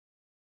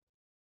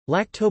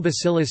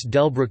Lactobacillus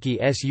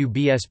delbrueckii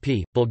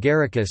subsp.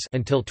 Bulgaricus,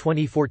 until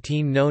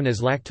 2014 known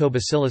as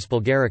Lactobacillus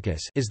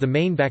bulgaricus, is the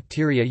main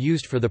bacteria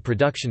used for the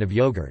production of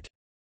yogurt.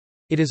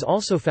 It is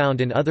also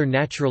found in other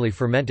naturally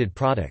fermented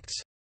products.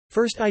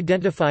 First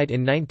identified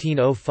in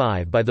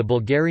 1905 by the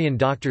Bulgarian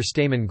doctor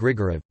Stamen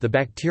Grigorov, the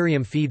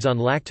bacterium feeds on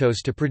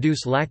lactose to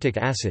produce lactic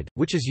acid,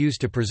 which is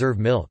used to preserve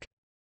milk.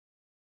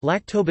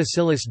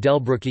 Lactobacillus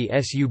delbrueckii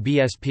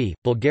subsp.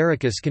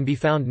 Bulgaricus can be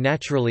found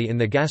naturally in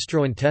the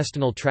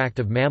gastrointestinal tract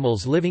of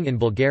mammals living in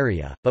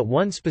Bulgaria, but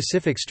one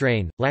specific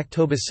strain,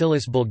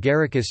 Lactobacillus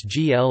bulgaricus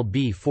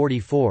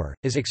GLB44,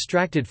 is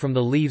extracted from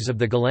the leaves of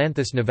the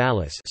Galanthus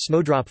nivalis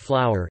snowdrop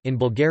flower in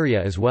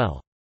Bulgaria as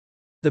well.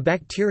 The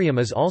bacterium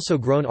is also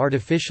grown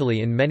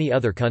artificially in many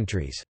other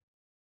countries.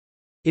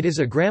 It is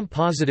a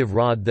gram-positive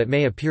rod that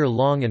may appear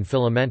long and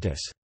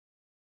filamentous.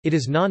 It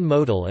is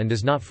non-motile and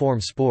does not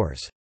form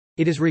spores.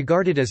 It is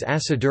regarded as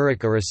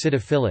aciduria or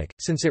acidophilic,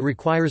 since it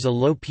requires a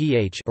low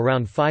pH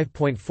around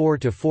 5.4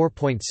 to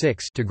 4.6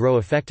 to grow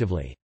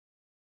effectively.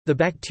 The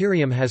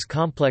bacterium has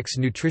complex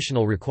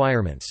nutritional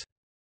requirements.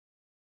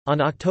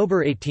 On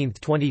October 18,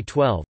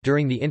 2012,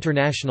 during the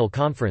International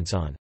Conference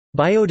on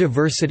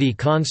Biodiversity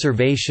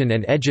Conservation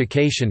and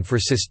Education for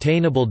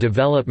Sustainable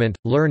Development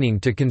 – Learning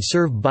to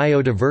Conserve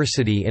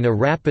Biodiversity in a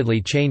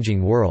Rapidly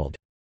Changing World,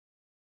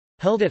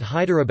 held at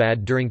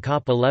Hyderabad during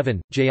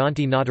COP11,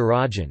 Jayanti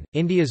Natarajan,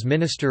 India's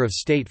Minister of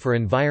State for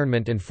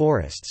Environment and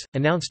Forests,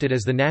 announced it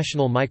as the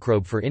national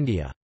microbe for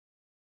India.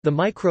 The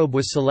microbe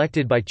was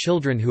selected by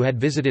children who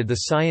had visited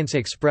the Science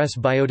Express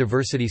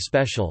Biodiversity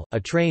Special, a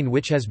train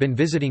which has been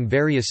visiting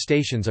various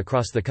stations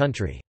across the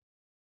country.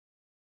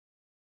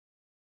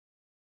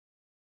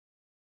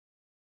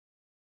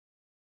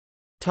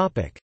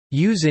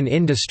 Use in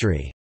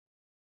industry.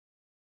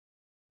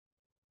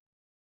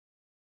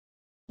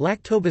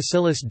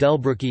 Lactobacillus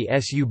delbrueckii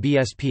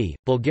subsp.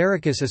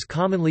 Bulgaricus is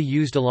commonly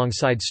used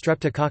alongside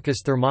Streptococcus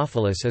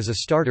thermophilus as a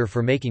starter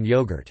for making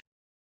yogurt.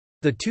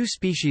 The two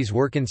species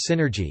work in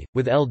synergy,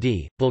 with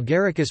LD.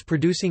 bulgaricus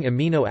producing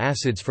amino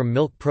acids from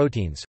milk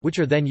proteins, which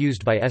are then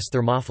used by S.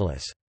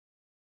 thermophilus.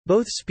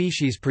 Both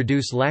species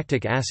produce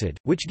lactic acid,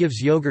 which gives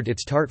yogurt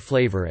its tart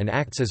flavor and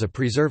acts as a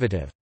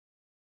preservative.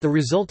 The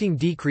resulting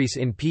decrease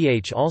in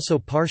pH also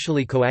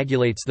partially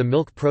coagulates the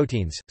milk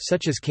proteins,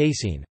 such as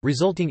casein,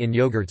 resulting in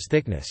yogurt's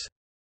thickness.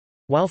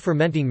 While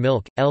fermenting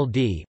milk,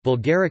 LD.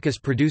 bulgaricus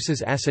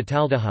produces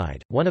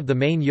acetaldehyde, one of the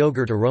main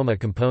yogurt aroma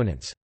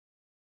components.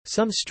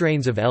 Some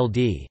strains of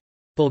LD.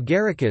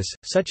 bulgaricus,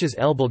 such as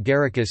L.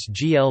 bulgaricus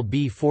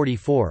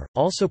GLB44,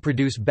 also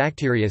produce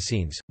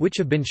bacteriocins, which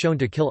have been shown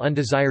to kill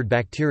undesired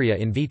bacteria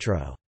in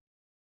vitro.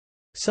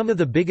 Some of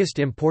the biggest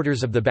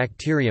importers of the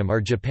bacterium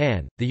are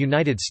Japan, the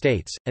United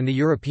States, and the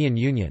European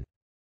Union.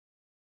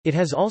 It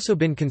has also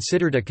been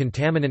considered a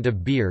contaminant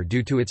of beer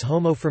due to its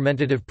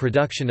homofermentative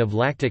production of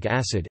lactic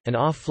acid, an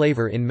off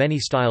flavor in many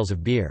styles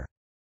of beer.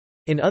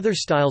 In other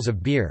styles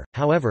of beer,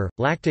 however,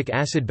 lactic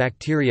acid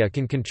bacteria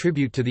can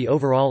contribute to the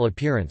overall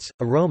appearance,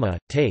 aroma,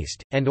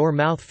 taste, and/or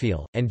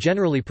mouthfeel, and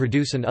generally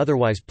produce an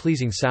otherwise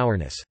pleasing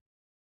sourness.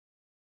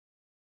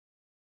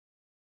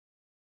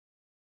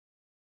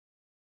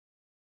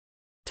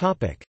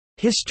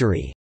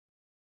 History.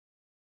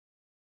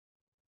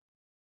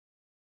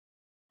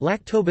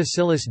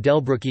 Lactobacillus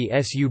delbrueckii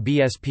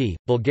subsp.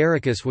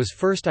 Bulgaricus was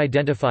first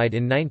identified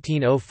in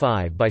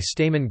 1905 by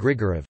Stamen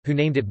Grigorov, who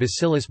named it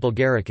Bacillus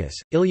bulgaricus.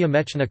 Ilya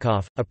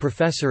Mechnikov, a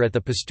professor at the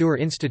Pasteur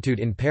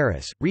Institute in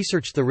Paris,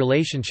 researched the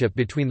relationship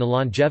between the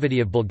longevity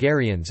of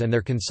Bulgarians and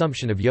their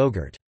consumption of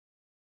yogurt.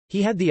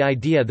 He had the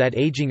idea that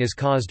aging is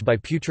caused by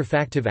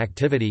putrefactive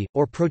activity,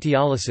 or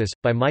proteolysis,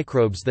 by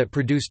microbes that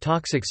produce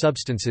toxic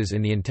substances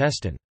in the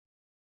intestine.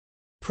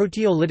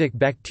 Proteolytic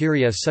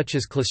bacteria such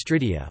as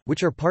Clostridia,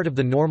 which are part of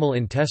the normal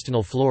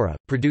intestinal flora,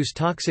 produce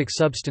toxic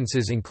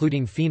substances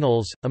including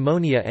phenols,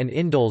 ammonia and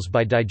indoles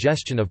by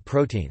digestion of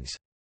proteins.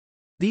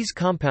 These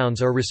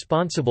compounds are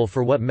responsible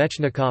for what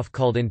Mechnikov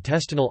called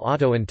intestinal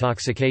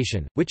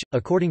autointoxication, which,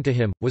 according to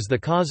him, was the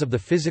cause of the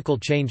physical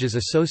changes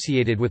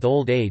associated with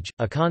old age,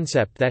 a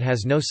concept that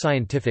has no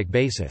scientific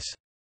basis.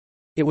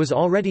 It was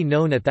already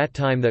known at that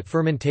time that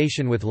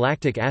fermentation with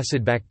lactic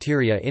acid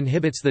bacteria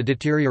inhibits the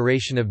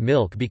deterioration of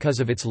milk because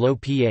of its low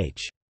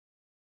pH.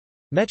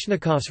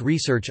 Mechnikov's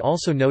research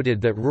also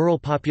noted that rural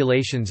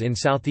populations in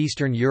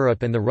southeastern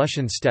Europe and the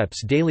Russian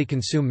steppes daily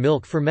consume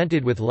milk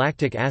fermented with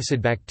lactic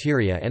acid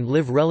bacteria and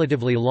live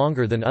relatively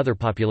longer than other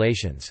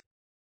populations.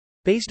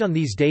 Based on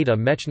these data,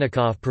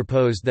 Mechnikov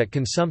proposed that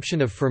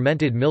consumption of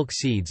fermented milk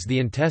seeds the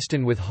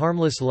intestine with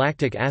harmless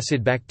lactic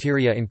acid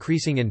bacteria,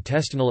 increasing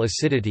intestinal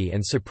acidity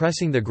and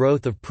suppressing the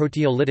growth of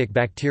proteolytic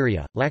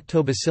bacteria.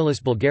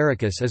 Lactobacillus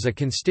bulgaricus is a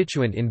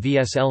constituent in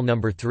VSL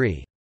number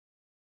 3.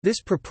 This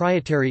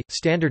proprietary,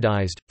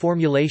 standardized,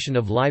 formulation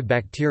of live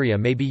bacteria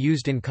may be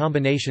used in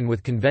combination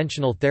with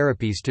conventional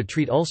therapies to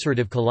treat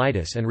ulcerative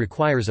colitis and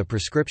requires a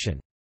prescription.